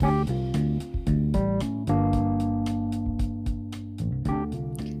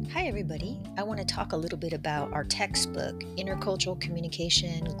I want to talk a little bit about our textbook, Intercultural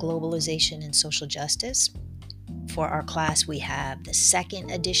Communication, Globalization, and Social Justice. For our class, we have the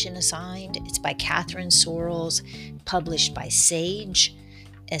second edition assigned. It's by Catherine Sorrells, published by Sage,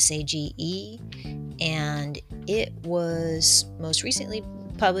 SAGE, and it was most recently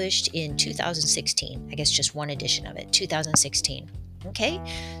published in 2016. I guess just one edition of it, 2016. Okay,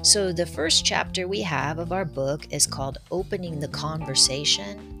 so the first chapter we have of our book is called Opening the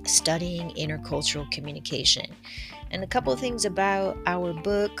Conversation, Studying Intercultural Communication. And a couple of things about our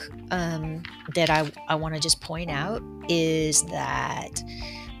book that I want to just point out is that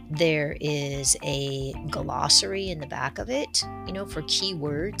there is a glossary in the back of it, for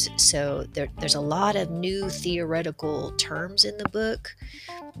keywords. So there's a lot of new theoretical terms in the book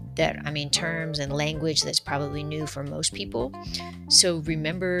terms and language that's probably new for most people. So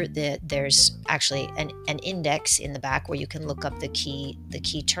remember that there's actually an index in the back where you can look up the key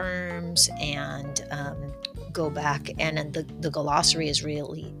terms and go back. And the glossary is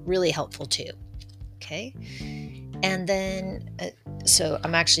really, really helpful too. Okay. And then, so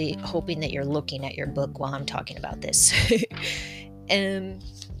I'm actually hoping that you're looking at your book while I'm talking about this.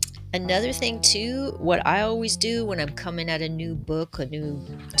 Another thing too, what I always do when I'm coming at a new book, a new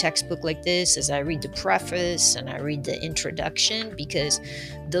textbook like this, is I read the preface and I read the introduction, because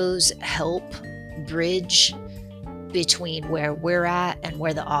those help bridge between where we're at and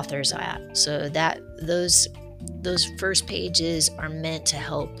where the author's at. So that those first pages are meant to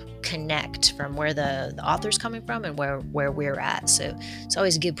help connect from where the author's coming from and where we're at. So it's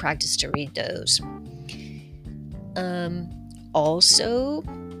always good practice to read those. Also,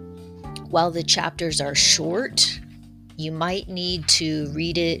 while the chapters are short, you might need to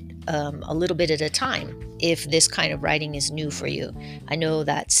read it a little bit at a time if this kind of writing is new for you. I know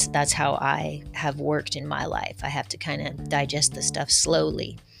that's how I have worked in my life. I have to kind of digest the stuff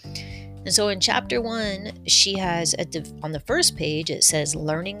slowly. And so in chapter 1, she has on the first page, it says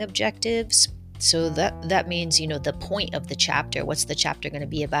learning objectives. So that means, the point of the chapter. What's the chapter going to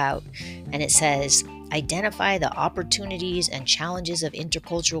be about? And it says, identify the opportunities and challenges of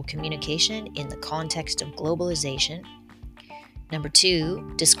intercultural communication in the context of globalization. Number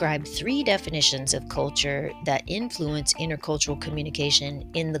 2, describe 3 definitions of culture that influence intercultural communication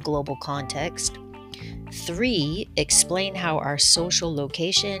in the global context. 3, explain how our social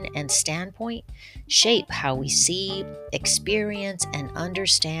location and standpoint shape how we see, experience, and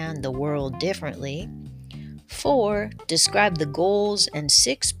understand the world differently. 4, describe the goals and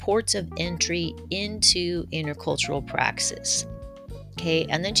 6 ports of entry into intercultural praxis. Okay,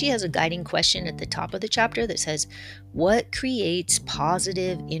 and then she has a guiding question at the top of the chapter that says, what creates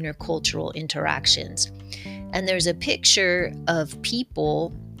positive intercultural interactions? And there's a picture of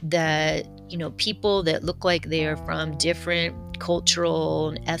people that look like they are from different cultural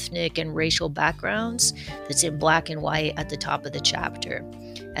and ethnic and racial backgrounds, that's in black and white at the top of the chapter.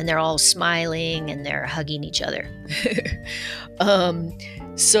 And they're all smiling and they're hugging each other.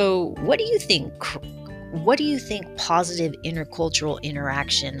 So what do you think? What do you think positive intercultural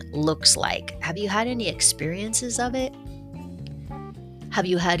interaction looks like? Have you had any experiences of it? Have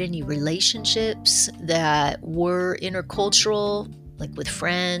you had any relationships that were intercultural, like with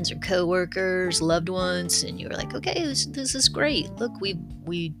friends or coworkers, loved ones, and you were like, okay, this is great. Look,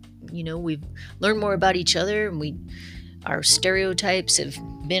 we've learned more about each other, and our stereotypes have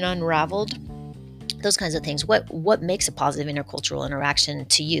been unraveled. Those kinds of things. What makes a positive intercultural interaction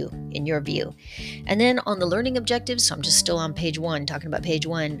to you, in your view? And then on the learning objectives, so I'm just still on page 1, talking about page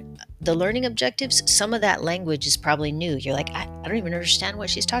 1. The learning objectives, some of that language is probably new. You're like, I don't even understand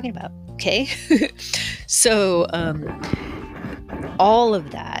what she's talking about. Okay, so all of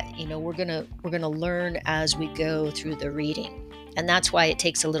that, we're gonna learn as we go through the reading. And that's why it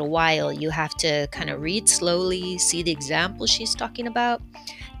takes a little while. You have to kind of read slowly, see the example she's talking about,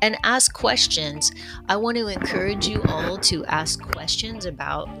 and ask questions. I want to encourage you all to ask questions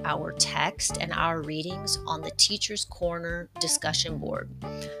about our text and our readings on the Teacher's Corner discussion board.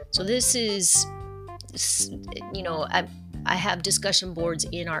 So this is, I have discussion boards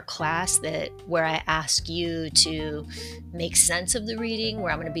in our class where I ask you to make sense of the reading,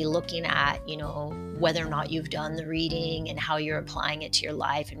 where I'm going to be looking at, whether or not you've done the reading and how you're applying it to your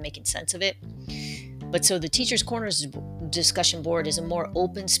life and making sense of it. But so the Teacher's Corners discussion board is a more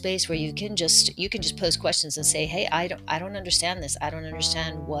open space where you can just pose questions and say, hey, I don't understand this. I don't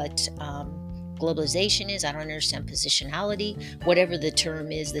understand what globalization is. I don't understand positionality, whatever the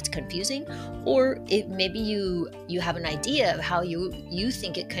term is that's confusing. Or maybe you have an idea of how you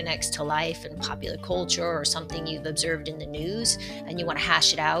think it connects to life and popular culture, or something you've observed in the news, and you want to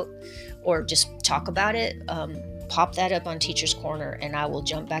hash it out or just talk about it. pop that up on Teacher's Corner, and I will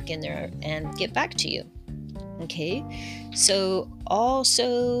jump back in there and get back to you. Okay, so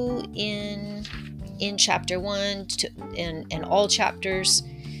also in chapter 1 and all chapters,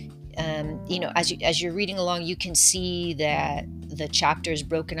 as you're reading along, you can see that the chapter is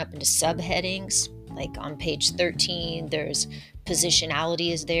broken up into subheadings. Like on page 13, there's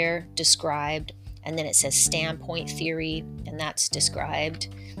positionality is there described, and then it says standpoint theory, and that's described.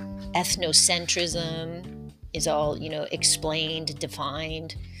 Ethnocentrism is all, explained,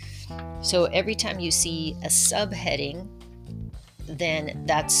 defined. So every time you see a subheading, then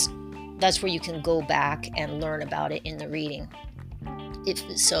that's where you can go back and learn about it in the reading.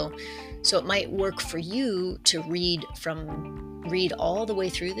 So it might work for you to read all the way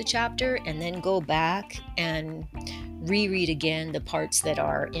through the chapter and then go back and reread again the parts that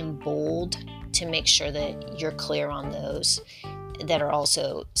are in bold to make sure that you're clear on those that are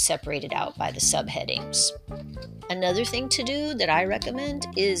also separated out by the subheadings. Another thing to do that I recommend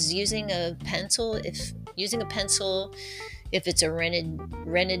is using a pencil. If it's a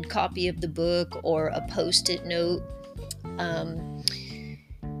rented copy of the book, or a Post-it note,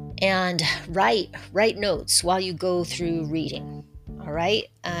 and write notes while you go through reading. All right,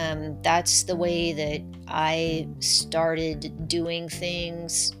 that's the way that I started doing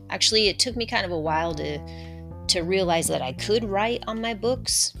things. Actually, it took me kind of a while to realize that I could write on my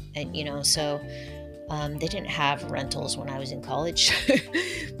books, and they didn't have rentals when I was in college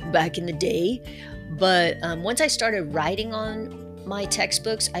back in the day. But once I started writing on my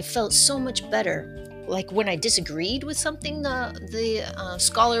textbooks, I felt so much better. Like when I disagreed with something the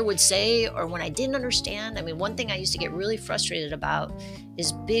scholar would say, or when I didn't understand. I mean, one thing I used to get really frustrated about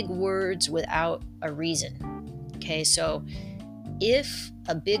is big words without a reason. Okay, so if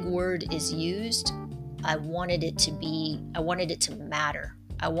a big word is used, I wanted it to matter.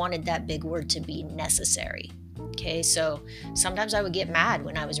 I wanted that big word to be necessary. Okay, so sometimes I would get mad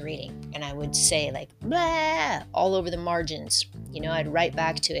when I was reading, and I would say like blah all over the margins. I'd write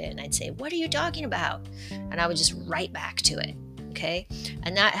back to it and I'd say, "What are you talking about?" And I would just write back to it. Okay,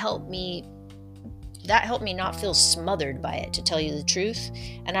 and that helped me not feel smothered by it, to tell you the truth.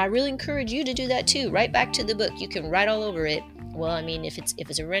 And I really encourage you to do that too. Write back to the book. You can write all over it. Well, I mean, if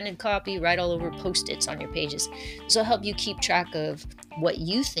it's a rented copy, write all over Post-its on your pages. This will help you keep track of what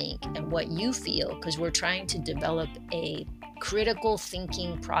you think and what you feel, because we're trying to develop a critical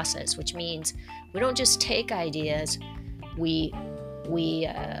thinking process, which means we don't just take ideas, we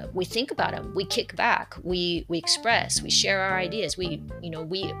think about them, we kick back, we express, we share our ideas, we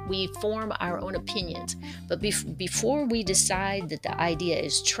form our own opinions. But before we decide that the idea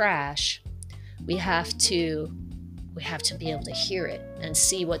is trash, we have to be able to hear it and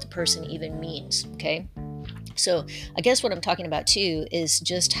see what the person even means. Okay, so I guess what I'm talking about too is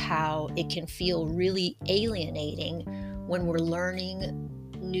just how it can feel really alienating when we're learning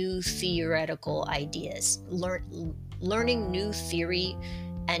new theoretical ideas. Learning new theory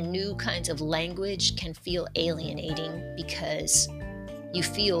and new kinds of language can feel alienating because you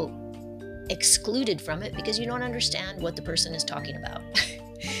feel excluded from it because you don't understand what the person is talking about.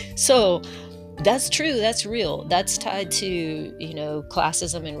 So that's true. That's real. That's tied to,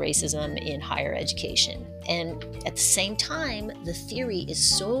 classism and racism in higher education. And at the same time, the theory is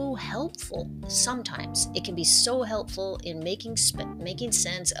so helpful. Sometimes it can be so helpful in making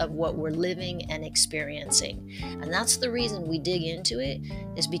sense of what we're living and experiencing. And that's the reason we dig into it,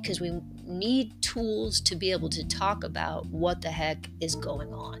 is because we need tools to be able to talk about what the heck is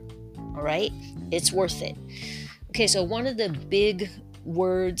going on. All right? It's worth it. Okay, so one of the big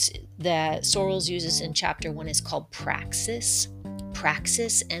words that Sorrells uses in chapter 1 is called praxis,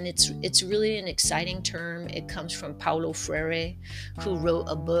 and it's really an exciting term. It comes from Paulo Freire, who wrote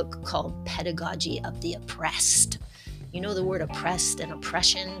a book called Pedagogy of the Oppressed. The word oppressed and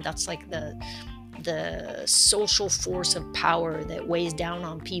oppression, that's like the social force of power that weighs down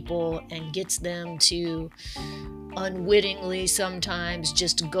on people and gets them to unwittingly sometimes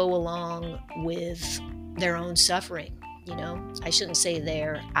just go along with their own suffering. I shouldn't say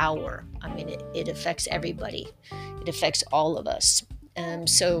our. I mean, it affects everybody. It affects all of us.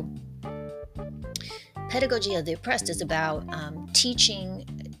 So Pedagogy of the Oppressed is about teaching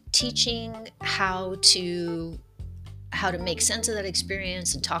how to make sense of that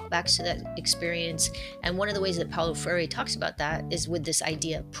experience and talk back to that experience. And one of the ways that Paulo Freire talks about that is with this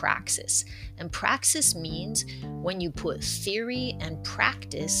idea of praxis. And praxis means when you put theory and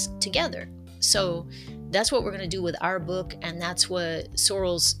practice together. So that's what we're going to do with our book, and that's what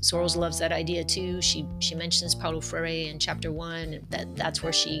Sorrells loves that idea too. She mentions Paulo Freire in chapter 1. That's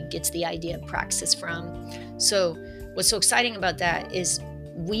where she gets the idea of praxis from. So what's so exciting about that is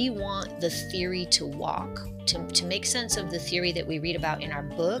we want the theory to walk, to make sense of the theory that we read about in our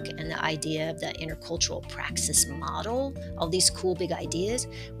book and the idea of the intercultural praxis model, all these cool big ideas.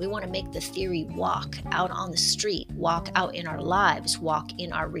 We want to make the theory walk out on the street, walk out in our lives, walk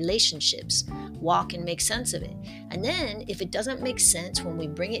in our relationships, walk and make sense of it. And then if it doesn't make sense when we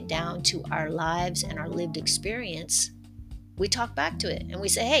bring it down to our lives and our lived experience, we talk back to it and we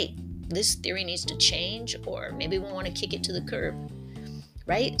say, hey, this theory needs to change, or maybe we want to kick it to the curb.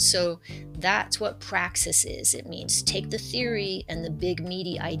 Right? So that's what praxis is. It means take the theory and the big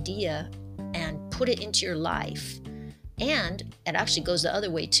meaty idea and put it into your life. And it actually goes the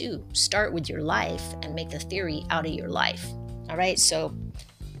other way too. Start with your life and make the theory out of your life. All right? So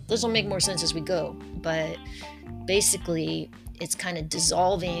this will make more sense as we go. But basically, it's kind of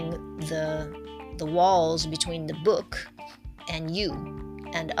dissolving the walls between the book and you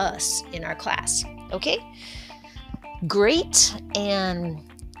and us in our class. Okay? Great, and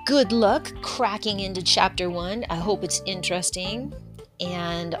good luck cracking into chapter 1. I hope it's interesting.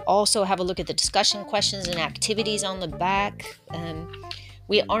 And also have a look at the discussion questions and activities on the back.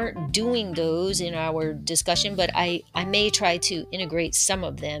 We aren't doing those in our discussion, but I may try to integrate some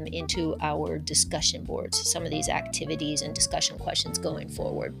of them into our discussion boards, some of these activities and discussion questions going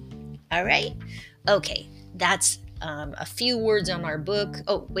forward. All right? Okay, that's a few words on our book.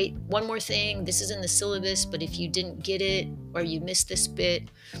 Oh, wait, one more thing. This is in the syllabus, but if you didn't get it or you missed this bit,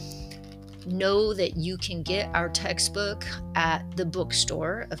 know that you can get our textbook at the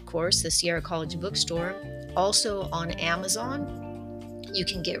bookstore, of course, the Sierra College bookstore. Also on Amazon, you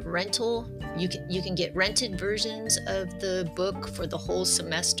can get rental. You can get rented versions of the book for the whole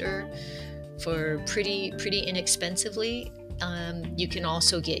semester for pretty inexpensively. You can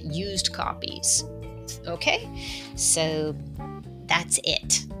also get used copies. Okay, so that's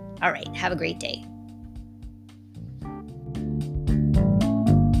it. All right, have a great day.